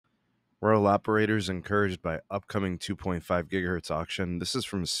Rural operators encouraged by upcoming 2.5 gigahertz auction. This is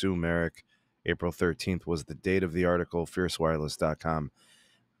from Sue Merrick. April 13th was the date of the article, fiercewireless.com.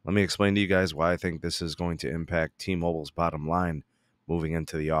 Let me explain to you guys why I think this is going to impact T-Mobile's bottom line moving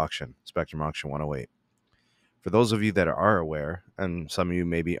into the auction, Spectrum Auction 108. For those of you that are aware, and some of you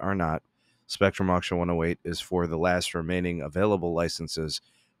maybe are not, Spectrum Auction 108 is for the last remaining available licenses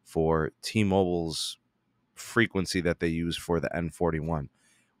for T-Mobile's frequency that they use for the N41,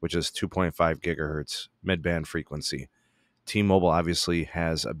 which is 2.5 gigahertz mid-band frequency. T-Mobile obviously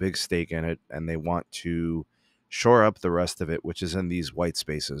has a big stake in it, and they want to shore up the rest of it, which is in these white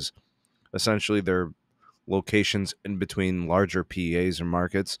spaces. Essentially, they're locations in between larger PEAs or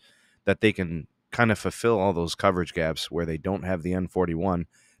markets that they can kind of fulfill all those coverage gaps where they don't have the N41.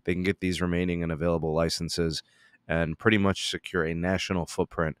 They can get these remaining and available licenses and pretty much secure a national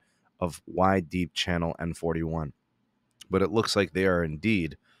footprint of wide, deep channel N41. But it looks like they are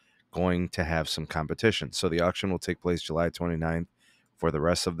indeed going to have some competition. So the auction will take place July 29th for the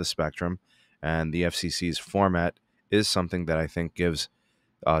rest of the spectrum, and the FCC's format is something that I think gives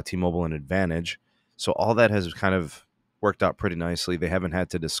T-Mobile an advantage. So all that has kind of worked out pretty nicely. They haven't had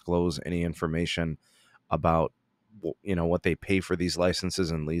to disclose any information about what they pay for these licenses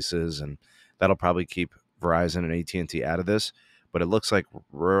and leases, and that'll probably keep Verizon and AT&T out of this. But it looks like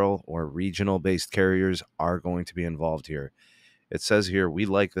rural or regional based carriers are going to be involved here. It says here, we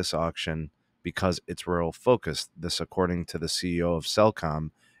like this auction because it's rural focused. This according to the CEO of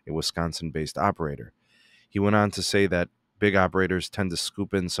Cellcom, a Wisconsin based operator. He went on to say that big operators tend to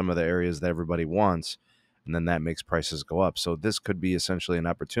scoop in some of the areas that everybody wants, and then that makes prices go up. So this could be essentially an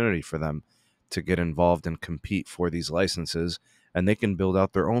opportunity for them to get involved and compete for these licenses, and they can build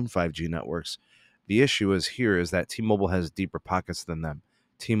out their own 5G networks. The issue is that T-Mobile has deeper pockets than them.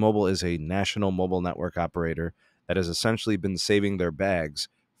 T-Mobile is a national mobile network operator that has essentially been saving their bags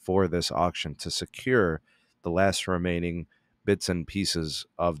for this auction to secure the last remaining bits and pieces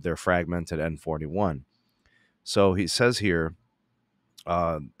of their fragmented N41. So he says here,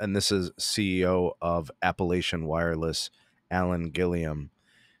 and this is CEO of Appalachian Wireless, Alan Gilliam,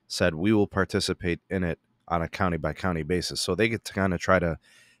 said, we will participate in it on a county by county basis. So they get to kind of try to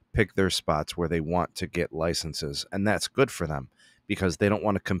pick their spots where they want to get licenses. And that's good for them because they don't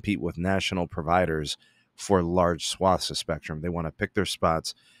want to compete with national providers for large swaths of spectrum. They want to pick their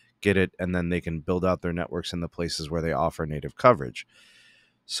spots, get it, and then they can build out their networks in the places where they offer native coverage.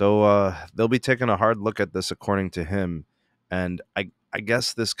 So they'll be taking a hard look at this, according to him. And I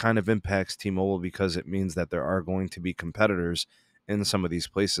guess this kind of impacts T-Mobile because it means that there are going to be competitors in some of these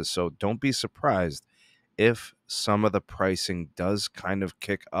places. So don't be surprised if some of the pricing does kind of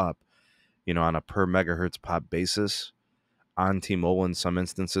kick up, on a per megahertz pop basis on T-Mobile in some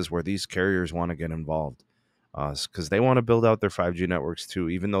instances where these carriers want to get involved. Because they want to build out their 5G networks too,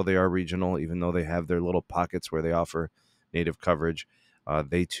 even though they are regional, even though they have their little pockets where they offer native coverage.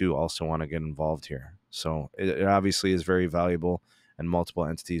 They too also want to get involved here. So it obviously is very valuable, and multiple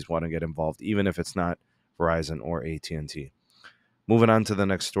entities want to get involved, even if it's not Verizon or AT&T. Moving on to the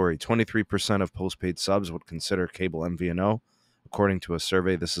next story, 23% of postpaid subs would consider cable MVNO, according to a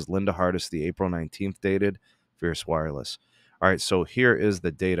survey. This is Linda Hardis, the April 19th dated, Fierce Wireless. All right, so here is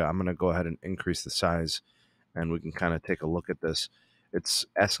the data. I'm going to go ahead and increase the size, and we can kind of take a look at this. It's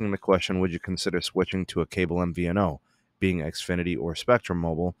asking the question, would you consider switching to a cable MVNO, being Xfinity or Spectrum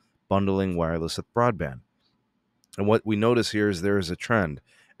Mobile, bundling wireless with broadband? And what we notice here is there is a trend,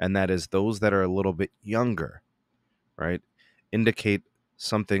 and that is those that are a little bit younger, right, indicate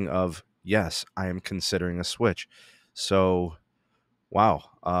something of, yes, I am considering a switch. So, wow,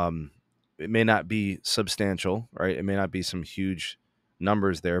 it may not be substantial, right? It may not be some huge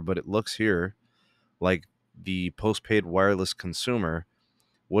numbers there, but it looks here like the postpaid wireless consumer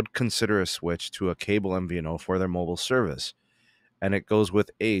would consider a switch to a cable MVNO for their mobile service. And it goes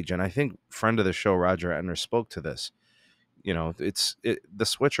with age. And I think friend of the show, Roger Etner, spoke to this. The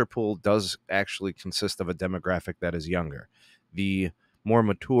switcher pool does actually consist of a demographic that is younger. The more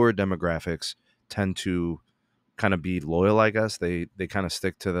mature demographics tend to kind of be loyal, I guess. They kind of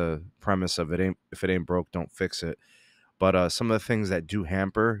stick to the premise of if it ain't broke, don't fix it. But some of the things that do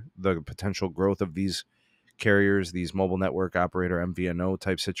hamper the potential growth of these carriers, these mobile network operator MVNO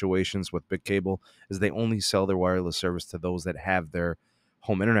type situations with big cable, is they only sell their wireless service to those that have their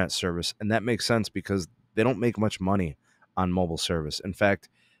home internet service. And that makes sense because they don't make much money on mobile service. In fact,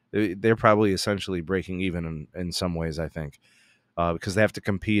 they're probably essentially breaking even in some ways, I think, because they have to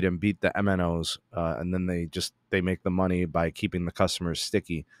compete and beat the MNOs, and then they make the money by keeping the customers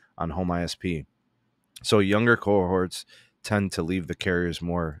sticky on home ISP. So younger cohorts tend to leave the carriers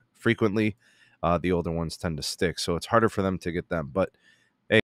more frequently. The older ones tend to stick. So it's harder for them to get them. But